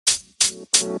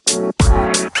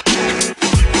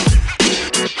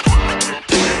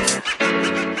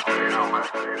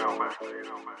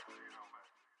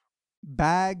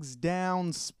Bags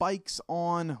down, spikes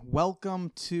on.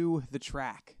 Welcome to the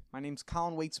track. My name's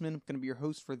Colin Waitsman. I'm going to be your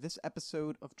host for this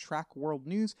episode of Track World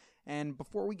News. And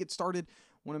before we get started, I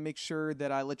want to make sure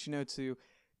that I let you know to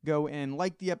go and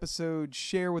like the episode,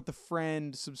 share with a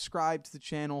friend, subscribe to the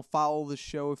channel, follow the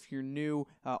show if you're new.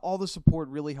 All the support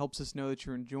really helps us know that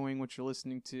you're enjoying what you're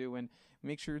listening to, and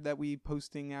make sure that we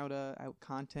posting out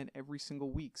content every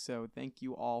single week. So thank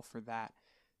you all for that.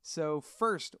 So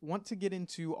first, want to get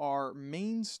into our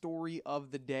main story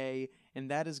of the day, and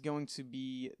that is going to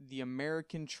be the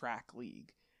American Track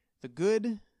League. The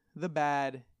good, the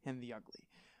bad, and the ugly.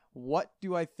 What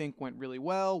do I think went really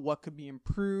well, what could be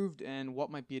improved, and what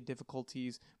might be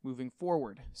difficulties moving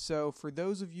forward? So for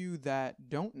those of you that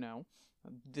don't know,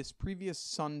 this previous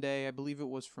Sunday, I believe it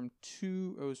was from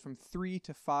 3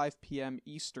 to 5 p.m.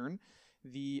 Eastern,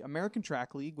 the American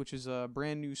Track League, which is a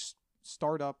brand new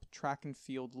startup track and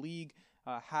field league,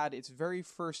 had its very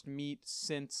first meet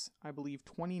since, I believe,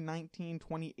 2019,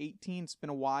 2018. It's been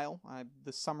a while,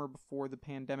 the summer before the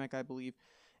pandemic, I believe.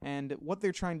 And what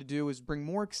they're trying to do is bring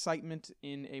more excitement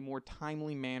in a more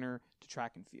timely manner to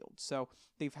track and field. So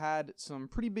they've had some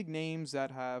pretty big names that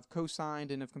have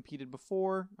co-signed and have competed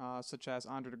before, such as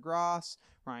Andre DeGrasse,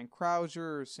 Ryan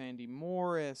Crouser, Sandy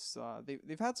Morris.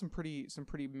 They've had some pretty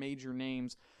major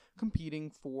names competing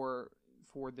for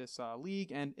this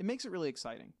league, and it makes it really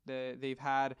exciting. They've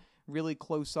had really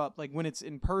close up, like when it's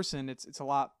in person, it's a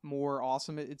lot more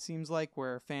awesome. It seems like,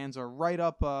 where fans are right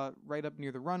up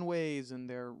near the runways, and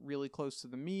they're really close to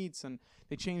the meets, and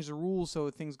they change the rules so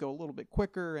things go a little bit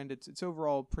quicker, and it's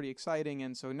overall pretty exciting.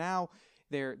 And so now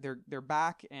they're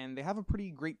back, and they have a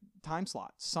pretty great time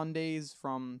slot. Sundays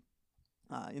from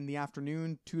in the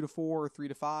afternoon, 2 to 4 or 3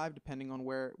 to 5, depending on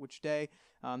which day.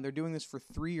 They're doing this for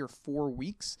 3 or 4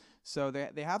 weeks, so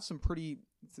they have some pretty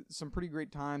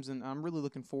great times, and I'm really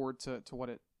looking forward to what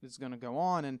it is going to go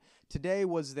on. And today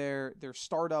was their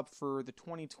startup for the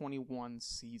 2021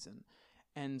 season,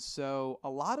 and so a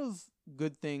lot of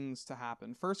good things to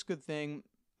happen. First good thing,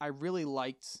 I really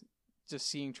liked just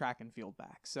seeing track and field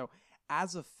back. So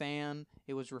as a fan,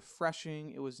 it was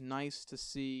refreshing. It was nice to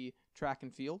see track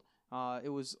and field. It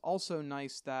was also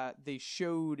nice that they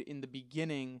showed in the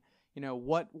beginning,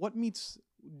 what meets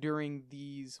during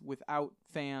these without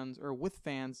fans or with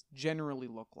fans generally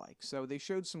look like. So they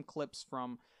showed some clips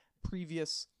from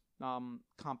previous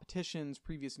competitions,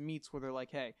 previous meets, where they're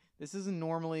like, hey, this isn't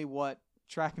normally what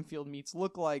track and field meets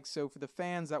look like. So for the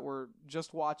fans that were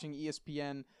just watching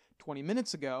ESPN 20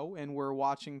 minutes ago and were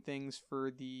watching things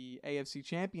for the AFC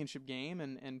Championship game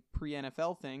and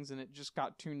pre-NFL things, and it just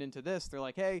got tuned into this, they're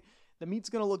like, hey, the meet's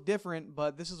going to look different,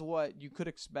 but this is what you could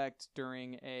expect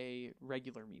during a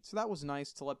regular meet. So that was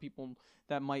nice to let people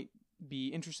that might be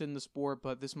interested in the sport,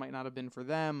 but this might not have been for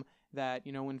them, that,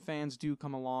 when fans do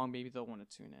come along, maybe they'll want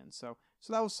to tune in. So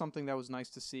that was something that was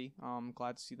nice to see.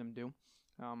 Glad to see them do.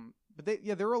 But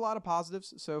there were a lot of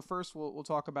positives. So first we'll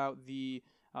talk about the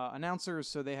announcers.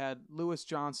 So they had Lewis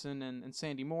Johnson and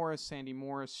Sandy Morris. Sandy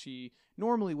Morris, she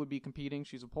normally would be competing.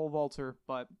 She's a pole vaulter,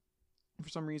 but for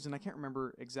some reason, I can't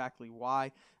remember exactly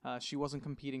why, she wasn't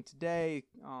competing today.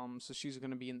 So she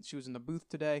was in the booth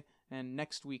today, and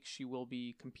next week she will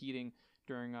be competing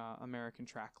during American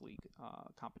Track League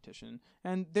competition.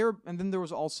 And then there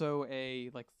was also a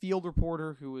field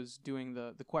reporter who was doing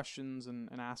the questions and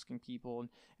asking people, and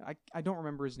I don't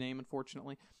remember his name,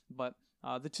 unfortunately, but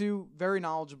the two very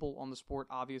knowledgeable on the sport,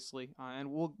 obviously,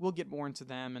 and we'll get more into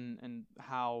them and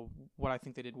what I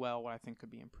think they did well, what I think could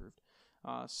be improved.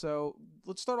 So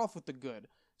let's start off with the good.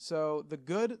 So the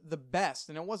good, the best,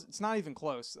 and it's not even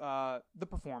close. The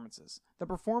performances. The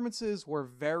performances were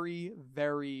very,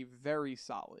 very, very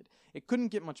solid. It couldn't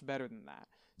get much better than that.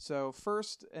 So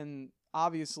first, and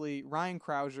obviously, Ryan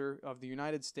Crouser of the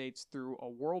United States threw a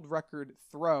world record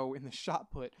throw in the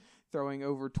shot put, throwing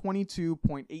over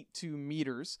 22.82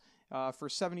 meters for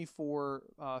 74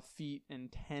 feet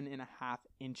and 10 and a half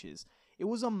inches. It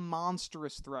was a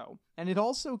monstrous throw, and it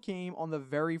also came on the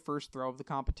very first throw of the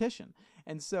competition.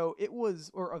 And so it was,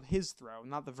 or of his throw,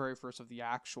 not the very first of the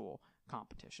actual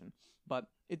competition, but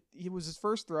it was his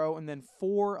first throw, and then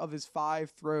 4 of his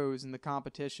 5 throws in the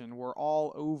competition were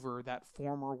all over that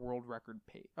former world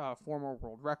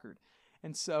record.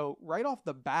 And so right off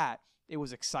the bat, it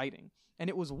was exciting, and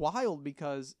it was wild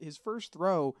because his first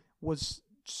throw was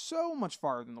so much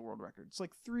farther than the world record.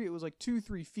 It was like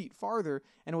 2-3 feet farther,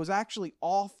 and it was actually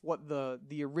off what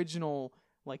the original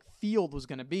like field was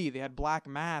going to be. They had black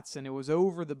mats and it was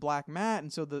over the black mat,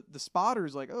 and so the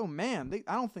spotters like, oh man,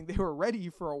 I don't think they were ready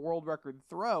for a world record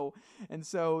throw, and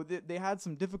so they had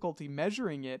some difficulty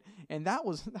measuring it, and that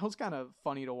was kind of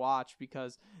funny to watch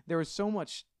because there was so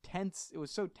much tense. It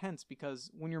was so tense because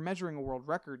when you're measuring a world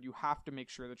record, you have to make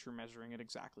sure that you're measuring it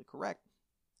exactly correct.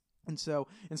 And so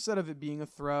instead of it being a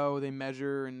throw, they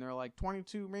measure and they're like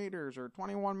 22 meters or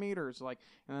 21 meters, like,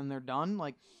 and then they're done.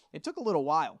 Like, it took a little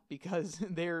while because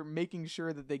they're making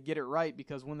sure that they get it right,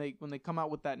 because when they come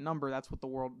out with that number, that's what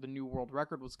the new world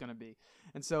record was going to be.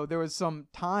 And so there was some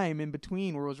time in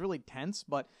between where it was really tense,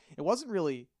 but it wasn't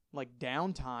really like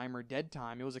downtime or dead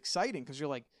time. It was exciting because you're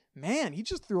like, man, he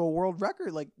just threw a world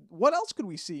record. Like, what else could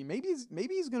we see? Maybe he's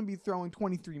going to be throwing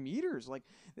 23 meters. Like,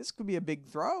 this could be a big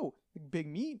throw, big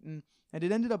meet. And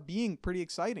it ended up being pretty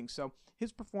exciting. So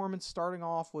his performance starting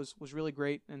off was really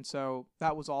great. And so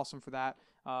that was awesome for that.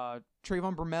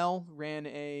 Trayvon Bromell ran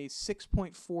a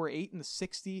 6.48 in the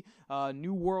 60,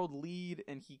 new world lead,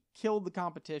 and he killed the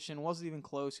competition. Wasn't even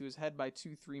close. He was ahead by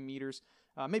 2-3 meters.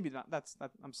 Maybe not.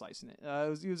 I'm slicing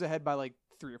it. He was ahead by like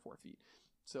 3 or 4 feet.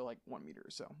 So like 1 meter or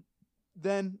so.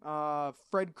 Then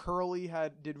Fred Curley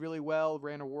did really well,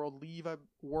 ran a world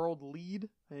lead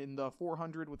in the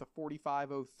 400 with a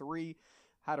 45.03.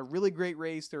 Had a really great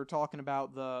race. They were talking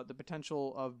about the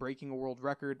potential of breaking a world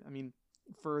record. I mean,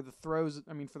 for the throws,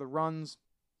 for the runs,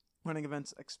 running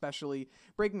events especially,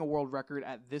 breaking a world record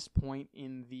at this point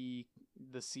in the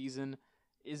season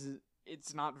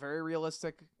it's not very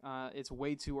realistic. It's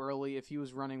way too early. If he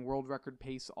was running world record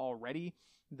pace already,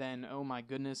 then oh my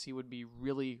goodness, he would be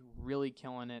really, really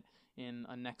killing it in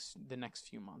the next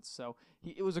few months. So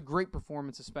it was a great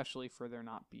performance, especially for there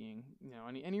not being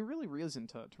any really reason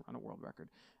to run a world record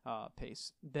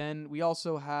pace. Then we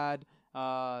also had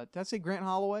did I say Grant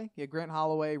Holloway? Yeah, Grant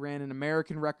Holloway ran an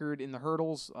American record in the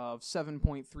hurdles of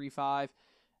 7.35.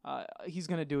 He's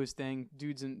gonna do his thing.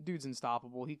 Dude's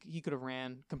unstoppable. He could have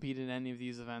competed in any of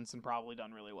these events and probably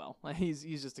done really well. He's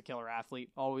just a killer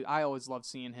athlete. I always love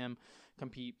seeing him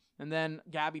compete. And then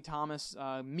Gabby Thomas,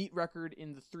 meet record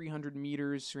in the 300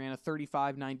 meters, ran a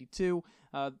 35.92.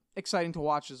 Exciting to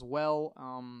watch as well.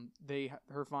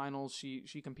 Her finals,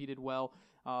 she competed well.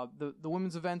 The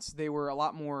women's events, they were a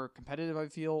lot more competitive, I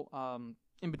feel,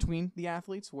 in between the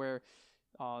athletes, where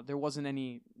there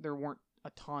weren't a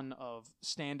ton of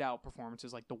standout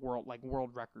performances like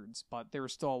world records, but there were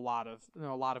still a lot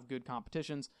of good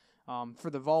competitions. For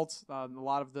the vault, a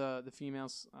lot of the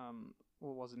females,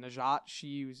 what was it? Najat,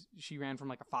 she ran from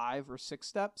like a 5 or 6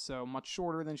 step, so much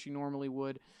shorter than she normally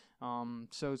would.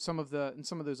 So some of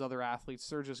those other athletes,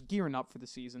 they're just gearing up for the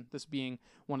season. This being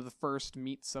one of the first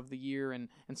meets of the year, and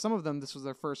some of them, this was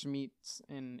their first meets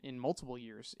in multiple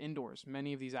years indoors.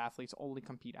 Many of these athletes only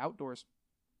compete outdoors.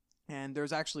 And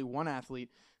there's actually one athlete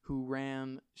who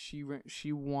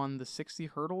she won the 60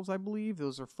 hurdles, I believe. It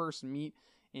was her first meet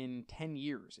in 10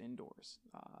 years indoors.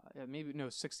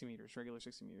 60 meters, regular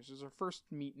 60 meters. It was her first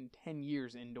meet in 10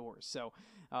 years indoors. So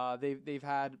they've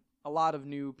had a lot of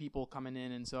new people coming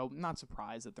in, and so I'm not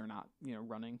surprised that they're not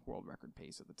running world record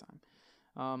pace at the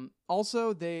time.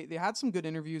 Also, they had some good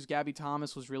interviews. Gabby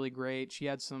Thomas was really great. She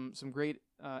had some great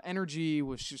energy. She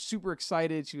was super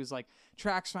excited. She was like,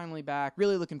 track's finally back.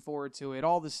 Really looking forward to it.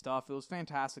 All this stuff. It was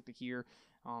fantastic to hear.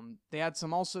 They had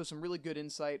some really good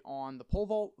insight on the pole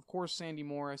vault. Of course, Sandy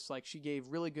Morris, like, she gave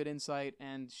really good insight,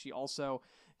 and she also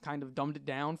kind of dumbed it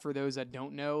down for those that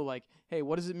don't know, like, hey,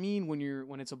 what does it mean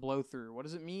when it's a blow through? What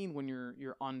does it mean when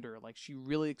you're under? Like, she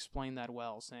really explained that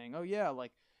well, saying, oh yeah,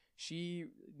 like, she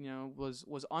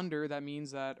was under. That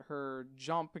means that her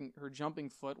jumping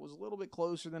foot was a little bit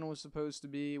closer than it was supposed to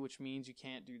be, which means you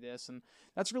can't do this. And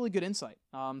that's really good insight.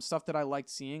 Stuff that I liked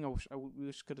seeing. I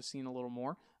wish could have seen a little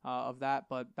more of that,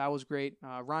 but that was great.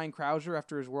 Ryan Krauser,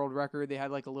 after his world record, they had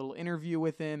like a little interview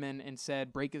with him and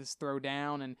said, break this throw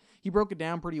down. And he broke it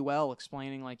down pretty well,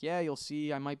 explaining like, yeah, you'll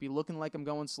see, I might be looking like I'm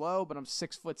going slow, but I'm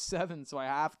 6'7", so I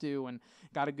have to, and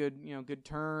got a good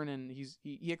turn. And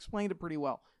he explained it pretty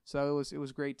well. So it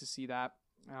was great to see that.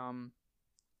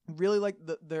 Really, like,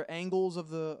 the angles of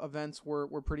the events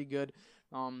were pretty good.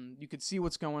 You could see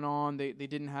what's going on. They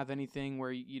didn't have anything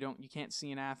where you can't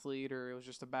see an athlete, or it was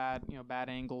just a bad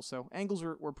angle. So angles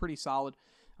were pretty solid.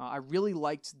 I really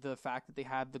liked the fact that they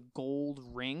had the gold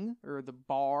ring or the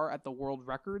bar at the world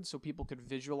record, so people could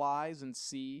visualize and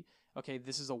see, okay,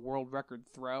 this is a world record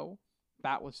throw.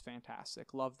 That was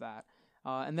fantastic. Love that.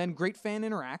 And then great fan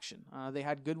interaction. They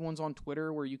had good ones on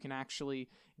Twitter where you can actually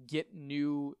get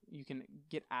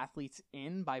athletes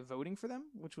in by voting for them,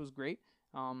 which was great.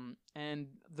 And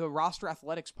the Roster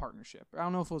Athletics partnership. I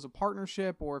don't know if it was a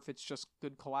partnership or if it's just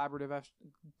good collaborative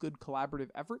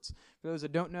efforts. For those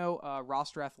that don't know,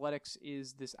 Roster Athletics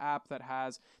is this app that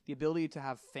has the ability to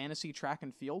have fantasy track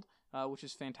and field, which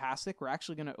is fantastic. We're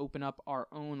actually going to open up our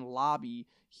own lobby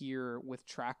here with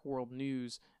Track World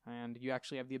News, and you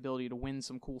actually have the ability to win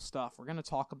some cool stuff. We're going to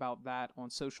talk about that on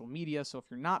social media, so if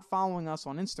you're not following us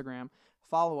on Instagram,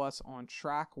 follow us on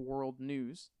Track World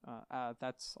News.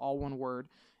 That's all one word,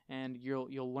 and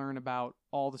you'll learn about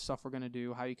all the stuff we're going to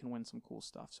do, how you can win some cool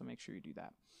stuff, so make sure you do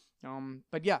that.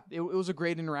 But yeah, it was a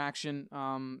great interaction.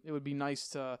 It would be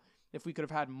nice if we could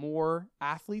have had more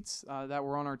athletes that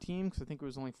were on our team, because I think it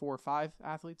was only 4 or 5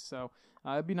 athletes, so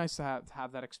it'd be nice to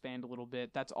have that expand a little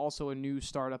bit. That's also a new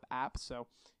startup app, so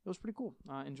it was pretty cool.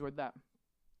 Enjoyed that.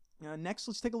 Next,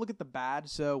 let's take a look at the bad.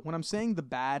 So when I'm saying the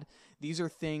bad, these are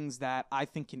things that I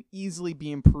think can easily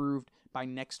be improved by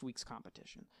next week's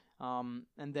competition.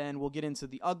 And then we'll get into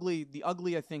the ugly. The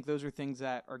ugly, I think those are things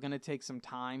that are going to take some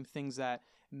time, things that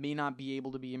may not be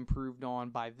able to be improved on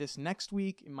by this next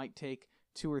week. It might take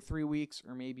 2 or 3 weeks,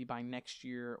 or maybe by next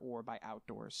year or by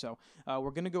outdoors. So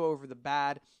we're going to go over the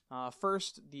bad.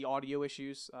 First, the audio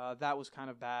issues. That was kind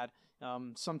of bad.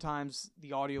 Sometimes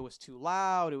the audio was too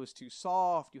loud, it was too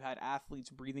soft, you had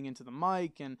athletes breathing into the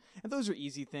mic, and those are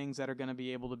easy things that are going to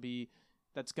be able to be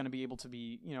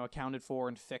accounted for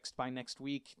and fixed by next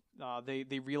week.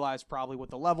 They realized probably what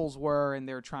the levels were, and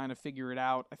they're trying to figure it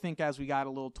out. I think as we got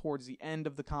a little towards the end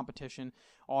of the competition,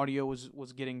 audio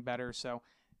was getting better, so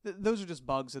those are just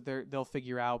bugs that they'll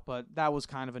figure out, but that was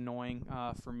kind of annoying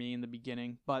for me in the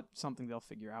beginning, but something they'll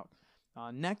figure out.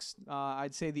 Next,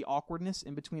 I'd say the awkwardness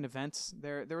in between events.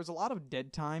 There was a lot of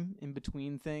dead time in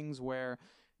between things where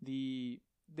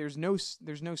there's no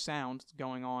sound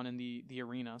going on in the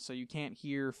arena, so you can't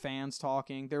hear fans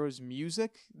talking. There was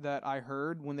music that I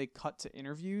heard when they cut to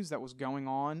interviews that was going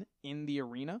on in the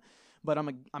arena, but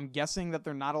I'm guessing that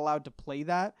they're not allowed to play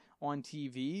that on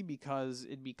TV because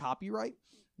it'd be copyright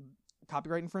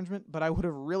infringement. But I would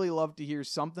have really loved to hear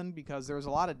something, because there was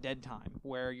a lot of dead time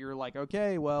where you're like,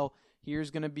 okay, well,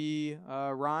 here's going to be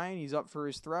Ryan. He's up for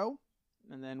his throw.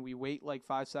 And then we wait like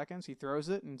 5 seconds. He throws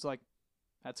it, and it's like,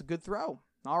 that's a good throw.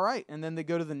 All right. And then they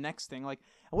go to the next thing. Like,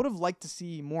 I would have liked to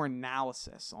see more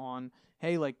analysis on,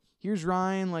 hey, like, here's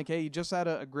Ryan. Like, hey, he just had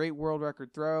a great world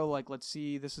record throw. Like, let's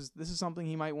see. This is something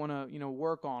he might want to,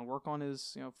 work on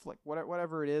his, flick,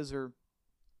 whatever it is. Or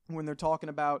when they're talking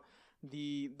about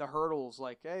the hurdles,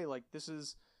 like, hey, like, this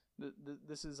is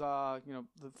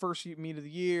the first meet of the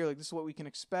year, like, this is what we can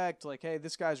expect, like, hey,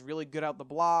 this guy's really good out the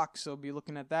block, so be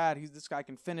looking at that. This guy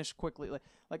can finish quickly,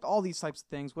 like all these types of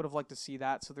things. Would have liked to see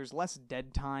that, so there's less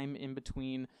dead time in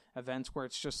between events where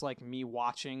it's just like me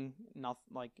watching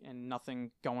and nothing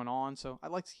going on. So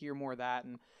I'd like to hear more of that,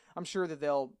 and I'm sure that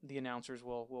the announcers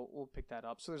will pick that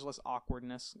up, so there's less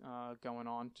awkwardness going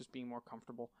on, just being more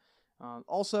comfortable.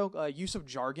 Also, use of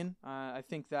jargon. I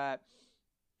think that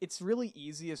it's really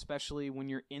easy, especially when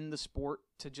you're in the sport,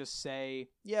 to just say,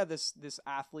 yeah, this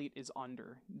athlete is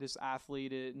under. This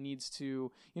athlete, it needs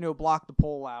to, block the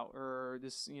pole out, or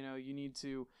this, you need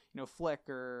to, flick,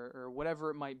 or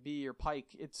whatever it might be, or pike.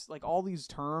 It's like all these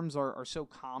terms are so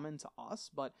common to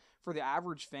us, but for the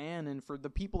average fan and for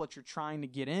the people that you're trying to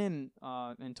get in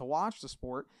and to watch the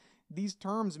sport, these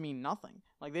terms mean nothing.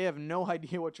 Like, they have no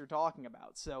idea what you're talking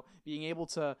about. So being able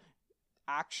to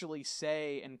actually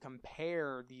say and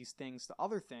compare these things to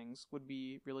other things would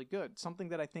be really good. Something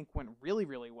that I think went really,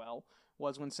 really well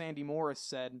was when Sandy Morris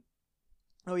said,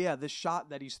 oh yeah, this shot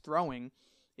that he's throwing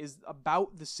is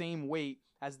about the same weight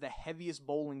as the heaviest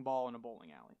bowling ball in a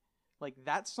bowling alley. Like,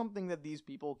 that's something that these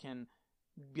people can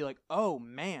be like, oh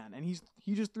man, and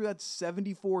he just threw that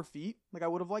 74 feet. Like, I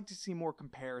would have liked to see more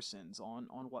comparisons on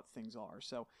what things are.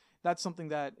 So that's something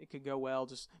that it could go well.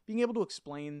 Just being able to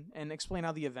explain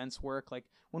how the events work. Like,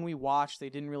 when we watched, they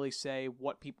didn't really say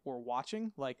what people were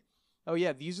watching. Like, oh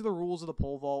yeah, these are the rules of the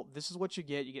pole vault. This is what you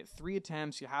get. You get 3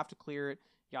 attempts. You have to clear it.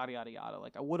 Yada, yada, yada.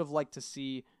 Like, I would have liked to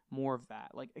see more of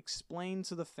that. Like, explain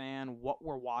to the fan what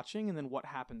we're watching and then what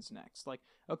happens next. Like,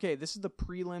 okay, this is the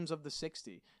prelims of the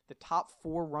 60. The top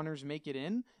 4 runners make it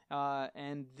in,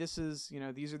 and this is,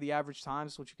 these are the average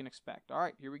times, what you can expect. All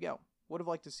right, here we go. Would have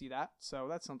liked to see that. So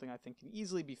that's something I think can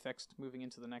easily be fixed moving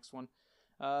into the next one.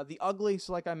 The ugly,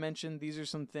 so like I mentioned, these are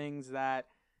some things that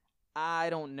I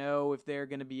don't know if they're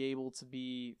going to be able to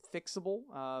be fixable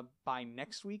by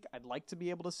next week. I'd like to be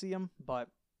able to see them, but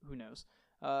who knows.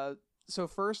 So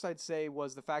first I'd say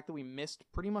was the fact that we missed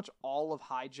pretty much all of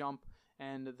high jump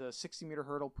and the 60-meter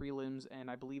hurdle prelims,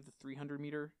 and I believe the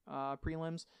 300-meter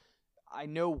prelims. I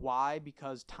know why,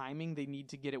 because timing, they need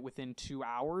to get it within 2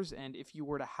 hours, and if you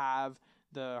were to have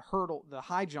the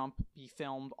high jump be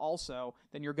filmed also,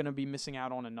 then you're going to be missing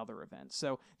out on another event.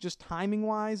 So just timing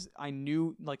wise, I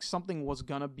knew like something was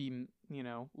going to be,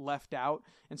 left out.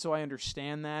 And so I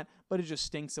understand that, but it just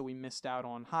stinks that we missed out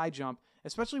on high jump,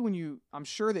 especially when I'm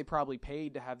sure they probably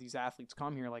paid to have these athletes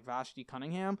come here, like Vashti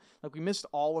Cunningham. Like, we missed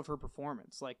all of her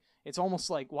performance. Like, it's almost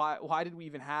like, why did we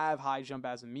even have high jump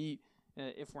as a meet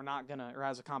if we're not gonna, or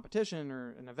as a competition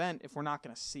or an event, if we're not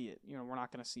gonna see it? We're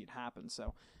not gonna see it happen.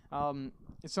 So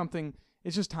it's something.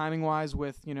 It's just timing wise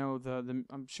with the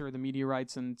I'm sure the media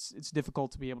rights, and it's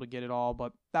difficult to be able to get it all.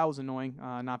 But that was annoying,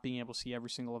 not being able to see every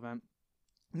single event.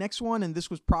 Next one, and this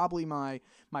was probably my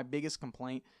biggest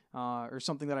complaint, or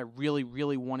something that I really,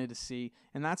 really wanted to see,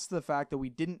 and that's the fact that we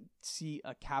didn't see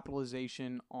a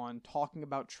capitalization on talking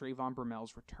about Trayvon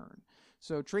Bromell's return.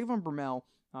 So Trayvon Bromell,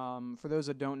 for those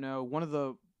that don't know, one of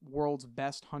the world's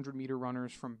best 100-meter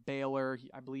runners from Baylor.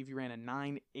 I believe he ran a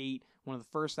 9.8, one of the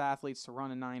first athletes to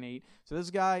run a 9.8. So this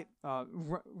guy, one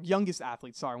of the youngest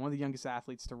athletes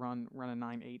to run a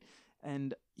 9.8,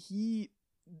 and he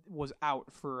was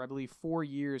out for, I believe, 4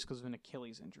 years because of an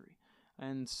Achilles injury.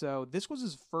 And so this was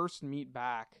his first meet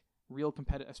back, real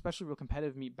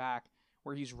competitive meet back,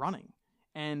 where he's running.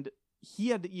 And he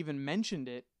had even mentioned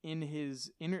it in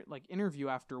his interview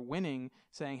after winning,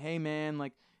 saying, "Hey man,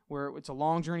 like, it's a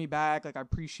long journey back. Like, I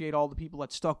appreciate all the people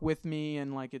that stuck with me,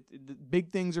 and like the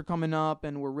big things are coming up,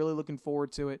 and we're really looking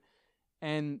forward to it."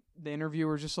 And the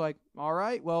interviewer's just like, "All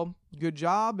right, well, good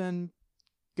job, and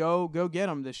go get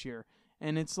them this year."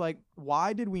 And it's like,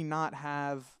 why did we not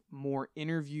have more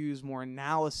interviews, more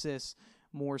analysis,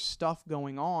 more stuff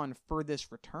going on for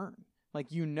this return? Like,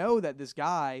 that this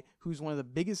guy, who's one of the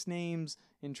biggest names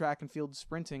in track and field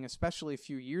sprinting, especially a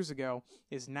few years ago,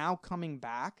 is now coming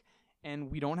back, and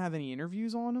we don't have any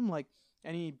interviews on him, like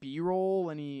any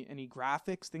B-roll, any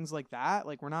graphics, things like that.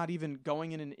 Like, we're not even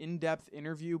going in an in-depth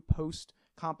interview post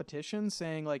competition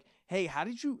saying like, "Hey, how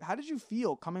did you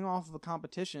feel coming off of a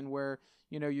competition where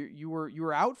you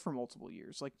were out for multiple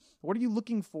years? Like, what are you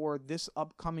looking for this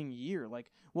upcoming year?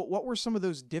 Like, what were some of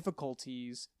those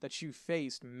difficulties that you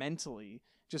faced mentally,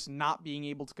 just not being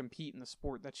able to compete in the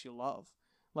sport that you love?"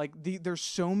 Like, there's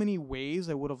so many ways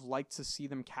I would have liked to see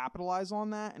them capitalize on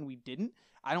that, and we didn't.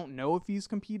 I don't know if he's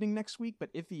competing next week,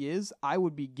 but if he is, I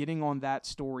would be getting on that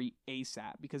story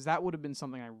ASAP, because that would have been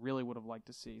something I really would have liked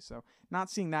to see. So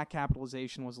not seeing that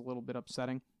capitalization was a little bit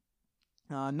upsetting.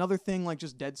 Another thing, like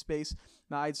just dead space,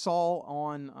 I saw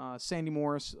on Sandy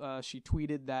Morris, she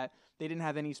tweeted that they didn't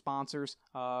have any sponsors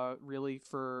really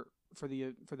for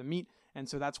the meet, and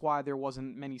so that's why there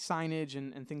wasn't many signage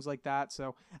and things like that.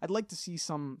 So I'd like to see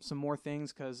some more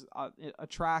things, because a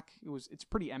track, it's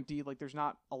pretty empty. Like, there's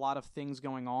not a lot of things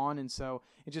going on, and so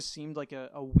it just seemed like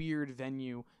a weird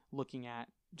venue looking at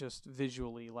just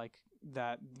visually, like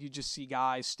that you just see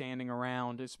guys standing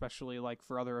around, especially like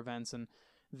for other events, and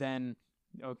then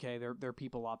okay, there are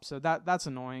people up. So that's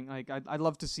annoying. Like, I'd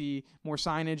love to see more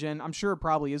signage, and I'm sure it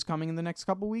probably is coming in the next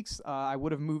couple weeks. I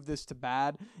would have moved this to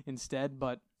bad instead,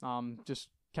 but just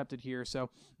kept it here. So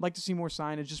I'd like to see more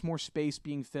signage, just more space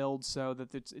being filled so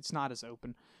that it's not as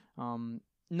open.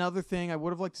 Another thing I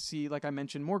would have liked to see, like I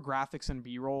mentioned, more graphics and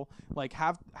B-roll. Like,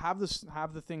 have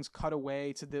the things cut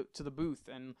away to the booth,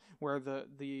 and where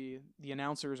the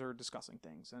announcers are discussing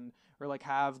things, or like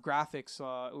have graphics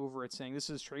over it saying, "This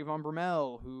is Trayvon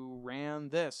Bromell who ran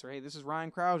this," or "Hey, this is Ryan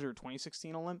Crouser,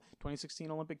 2016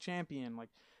 Olympic champion." Like,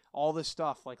 all this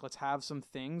stuff. Like, let's have some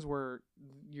things where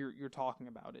you're talking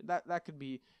about it. That could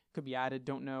be added.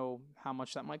 Don't know how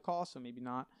much that might cost, so maybe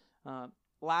not.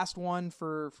 Last one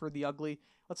for the ugly.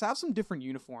 Let's have some different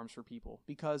uniforms for people,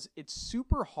 because it's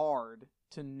super hard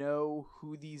to know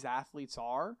who these athletes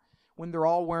are when they're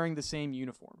all wearing the same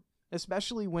uniform,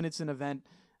 especially when it's an event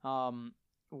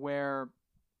where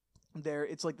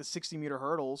it's like the 60-meter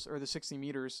hurdles, or the 60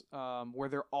 meters, where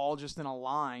they're all just in a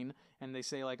line, and they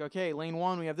say like, "Okay, lane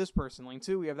 1 we have this person, lane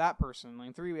 2 we have that person,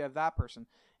 lane 3 we have that person,"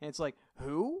 and it's like,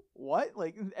 who, what?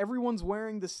 Like, everyone's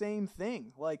wearing the same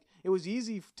thing. Like, it was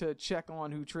easy to check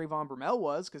on who Trayvon Bromell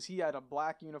was, because he had a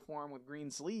black uniform with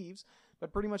green sleeves,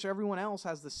 but pretty much everyone else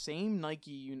has the same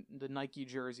Nike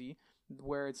jersey,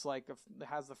 where it's like it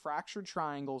has the fractured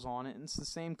triangles on it, and it's the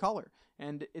same color.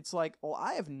 And it's like, well,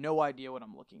 I have no idea what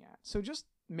I'm looking at. So just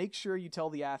make sure you tell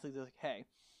the athlete, like, "Hey,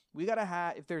 we gotta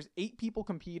have, if there's 8 people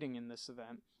competing in this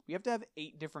event, we have to have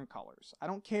 8 different colors. I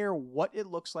don't care what it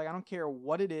looks like. I don't care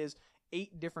what it is.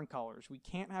 8 different colors. We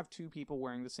can't have 2 people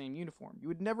wearing the same uniform. You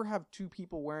would never have 2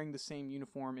 people wearing the same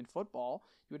uniform in football.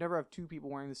 You would never have 2 people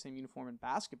wearing the same uniform in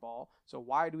basketball. So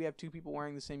why do we have 2 people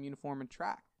wearing the same uniform in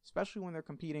track, especially when they're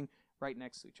competing right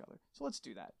next to each other? So let's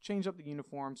do that. Change up the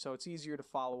uniform so it's easier to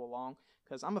follow along,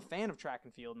 because I'm a fan of track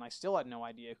and field, and I still had no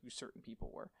idea who certain people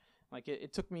were. Like,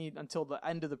 it took me until the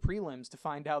end of the prelims to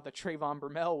find out that Trayvon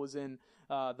Bromell was in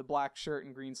the black shirt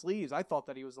and green sleeves. I thought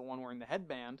that he was the one wearing the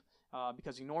headband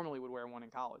because he normally would wear one in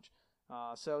college.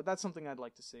 So that's something I'd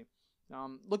like to see.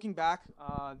 Looking back,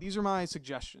 these are my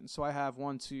suggestions. So I have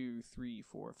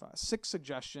 6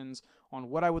 suggestions on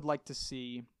what I would like to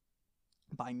see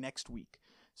by next week.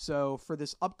 So for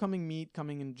this upcoming meet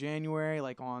coming in January,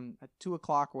 like on at 2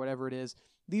 o'clock or whatever it is,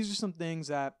 these are some things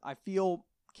that I feel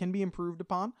can be improved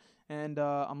upon, and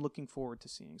I'm looking forward to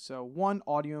seeing. So 1,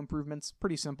 audio improvements,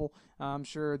 pretty simple. I'm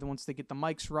sure that once they get the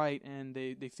mics right and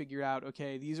they figure out,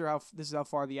 okay, this is how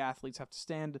far the athletes have to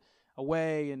stand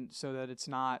away, and so that it's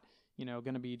not,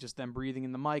 going to be just them breathing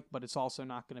in the mic, but it's also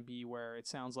not going to be where it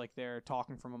sounds like they're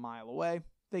talking from a mile away.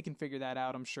 They can figure that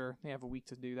out, I'm sure. They have a week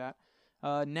to do that.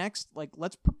 Next,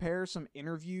 let's prepare some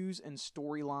interviews and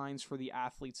storylines for the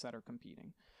athletes that are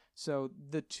competing. So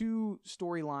the 2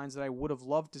 storylines that I would have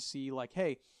loved to see,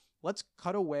 hey, let's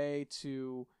cut away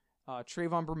to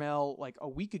Trayvon Bromell a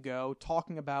week ago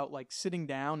talking about sitting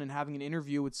down and having an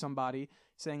interview with somebody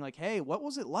saying hey, what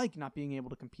was it like not being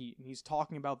able to compete? And he's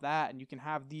talking about that, and you can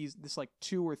have this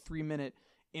 2 or 3 minute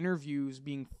interviews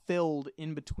being filled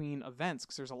in between events,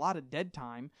 because there's a lot of dead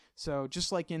time. So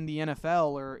just like in the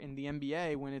NFL or in the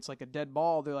NBA, when it's a dead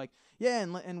ball, they're yeah,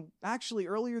 and actually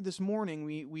earlier this morning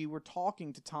we were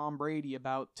talking to Tom Brady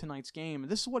about tonight's game,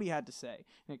 and this is what he had to say,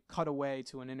 and it cut away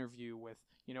to an interview with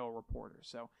a reporter.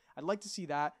 So I'd like to see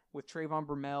that with Trayvon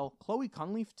Bromell. Chloe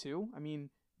Cunliffe too. I mean,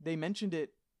 they mentioned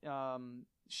it.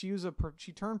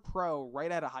 She turned pro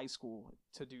right out of high school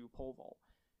to do pole vault.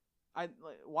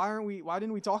 Why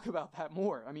didn't we talk about that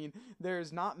more? I mean,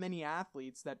 there's not many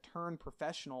athletes that turn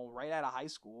professional right out of high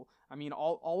school. I mean,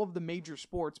 all of the major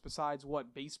sports besides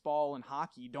baseball and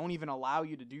hockey don't even allow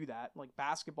you to do that. Like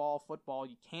basketball, football,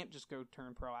 you can't just go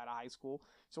turn pro out of high school.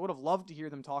 So I would have loved to hear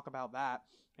them talk about that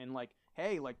and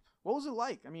hey, what was it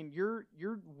like? I mean, you're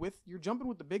jumping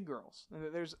with the big girls.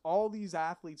 There's all these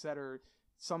athletes that are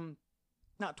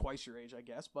not twice your age, I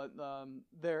guess, but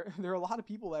there are a lot of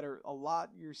people that are a lot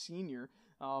your senior.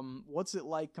 What's it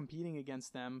like competing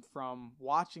against them from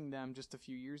watching them just a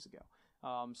few years ago?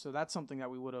 So that's something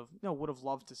that we would have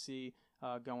loved to see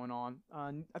going on.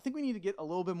 I think we need to get a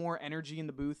little bit more energy in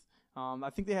the booth.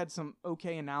 I think they had some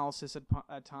okay analysis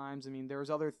at times. I mean, there was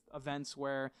other events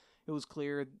where it was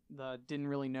clear didn't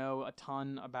really know a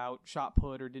ton about shot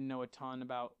put or didn't know a ton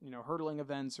about hurdling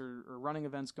events or running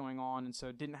events going on, and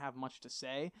so didn't have much to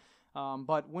say.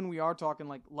 But when we are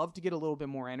talking, love to get a little bit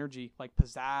more energy,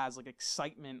 pizzazz,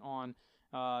 excitement on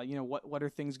what are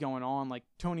things going on, like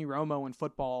Tony Romo in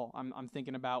football. I'm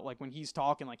thinking about when he's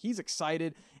talking, he's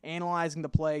excited, analyzing the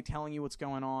play, telling you what's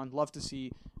going on. Love to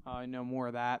see more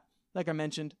of that. Like I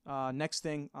mentioned, next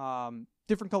thing,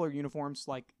 different color uniforms.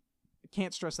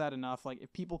 Can't stress that enough.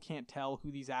 If people can't tell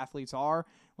who these athletes are,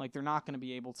 they're not going to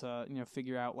be able to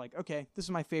figure out okay, this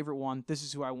is my favorite one, this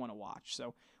is who I want to watch.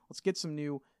 So let's get some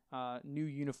new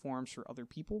uniforms for other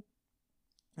people.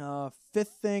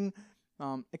 Fifth thing,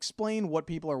 explain what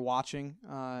people are watching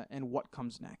and what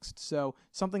comes next. So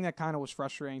something that kind of was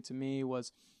frustrating to me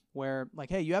was where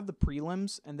hey, you have the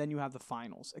prelims and then you have the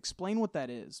finals. Explain what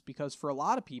that is, because for a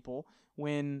lot of people,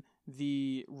 when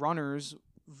the runners,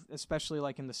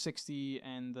 especially in the 60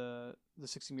 and the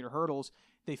 60 meter hurdles,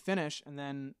 they finish and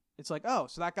then it's oh,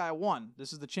 so that guy won,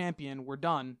 this is the champion, we're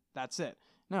done, that's it.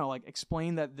 No,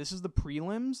 explain that this is the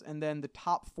prelims, and then the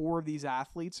top 4 of these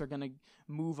athletes are going to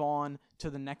move on to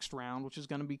the next round, which is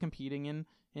going to be competing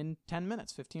in 10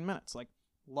 minutes, 15 minutes.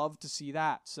 Love to see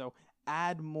that. So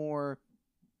add more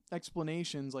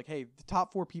explanations, hey, the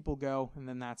top 4 people go, and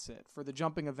then that's it. For the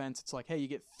jumping events, it's hey, you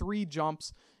get 3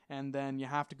 jumps, and then you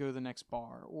have to go to the next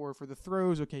bar. Or for the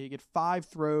throws, okay, you get 5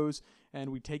 throws, and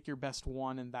we take your best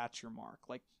one, and that's your mark.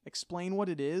 Explain what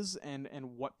it is and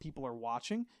what people are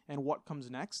watching and what comes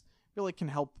next. Really can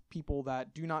help people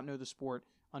that do not know the sport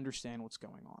understand what's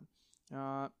going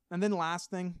on. And then last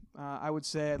thing, I would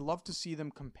say I'd love to see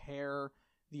them compare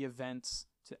the events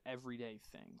to everyday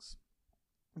things.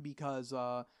 Because,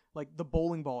 the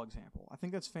bowling ball example, I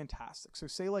think that's fantastic. So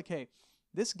say, hey,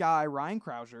 this guy, Ryan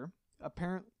Crouser,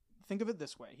 apparently, think of it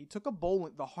this way. He took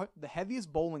the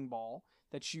heaviest bowling ball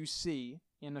that you see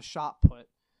in a shot put,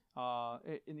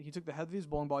 He took the heaviest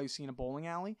bowling ball you see in a bowling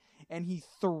alley, and he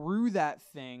threw that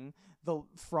thing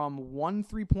from one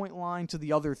 3-point line to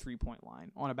the other 3-point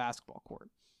line on a basketball court.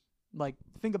 Like,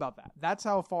 think about that. That's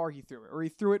how far he threw it. Or he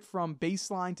threw it from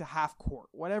baseline to half court.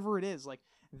 Whatever it is. Like,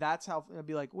 that's how it'd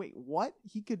be like, wait, what?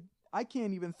 I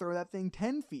can't even throw that thing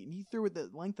 10 feet. And he threw it the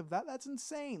length of that? That's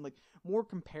insane. Like, more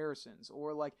comparisons.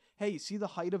 Or like, hey, you see the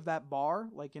height of that bar?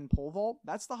 Like in pole vault?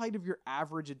 That's the height of your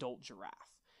average adult giraffe.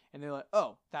 And they're like,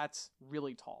 oh, that's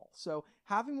really tall. So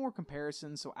having more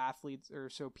comparisons so athletes or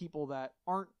so people that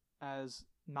aren't as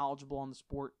knowledgeable on the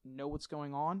sport know what's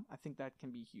going on, I think that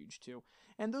can be huge too.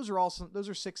 And those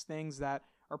are 6 things that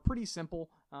are pretty simple,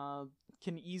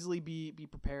 can easily be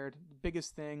prepared. The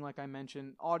biggest thing, like I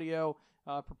mentioned, audio,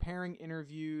 preparing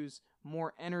interviews,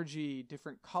 more energy,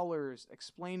 different colors,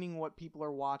 explaining what people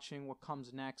are watching, what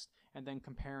comes next, and then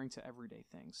comparing to everyday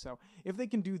things. So if they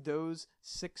can do those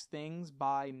 6 things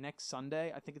by next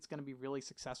Sunday, I think it's going to be really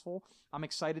successful. I'm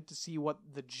excited to see what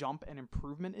the jump and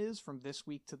improvement is from this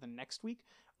week to the next week.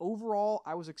 Overall,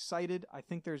 I was excited. I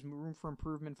think there's room for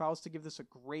improvement. If I was to give this a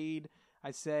grade,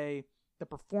 I'd say the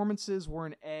performances were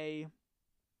an A.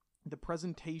 The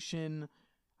presentation,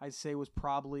 I'd say, was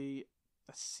probably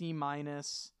a C-.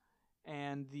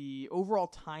 And the overall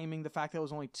timing, the fact that it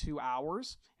was only 2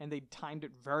 hours and they timed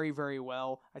it very, very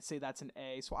well, I'd say that's an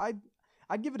A. So I'd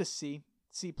give it a C+.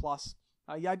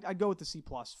 I'd go with the C+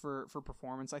 for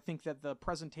performance. I think that the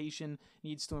presentation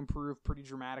needs to improve pretty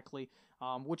dramatically,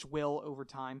 which will over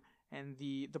time. And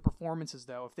the performances,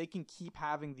 though, if they can keep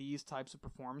having these types of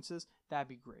performances, that'd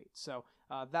be great. So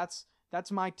that's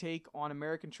my take on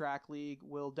American Track League.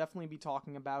 We'll definitely be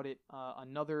talking about it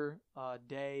another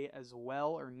day as well,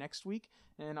 or next week.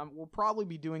 And we'll probably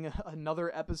be doing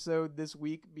another episode this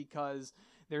week because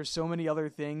there's so many other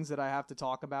things that I have to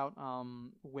talk about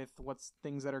with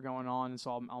things that are going on. And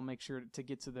so I'll make sure to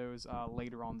get to those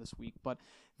later on this week. But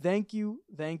thank you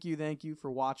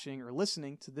for watching or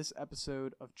listening to this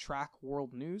episode of Track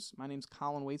World News. My name's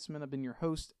Colin Waitsman. I've been your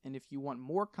host. And if you want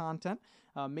more content,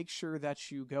 make sure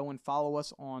that you go and follow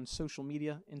us on social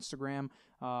media, Instagram,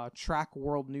 Track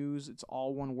World News. It's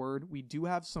all one word. We do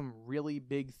have some really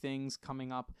big things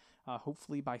coming up,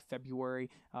 hopefully by February,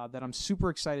 that I'm super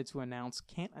excited to announce.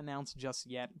 Can't announce just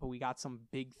yet, but we got some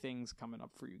big things coming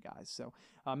up for you guys. So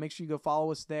make sure you go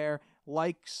follow us there.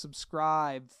 Like,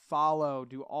 subscribe, follow,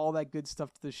 do all that good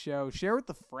stuff to the show. Share with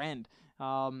a friend.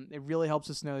 It really helps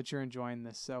us know that you're enjoying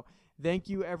this. So thank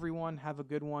you, everyone. Have a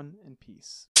good one, and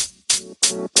peace.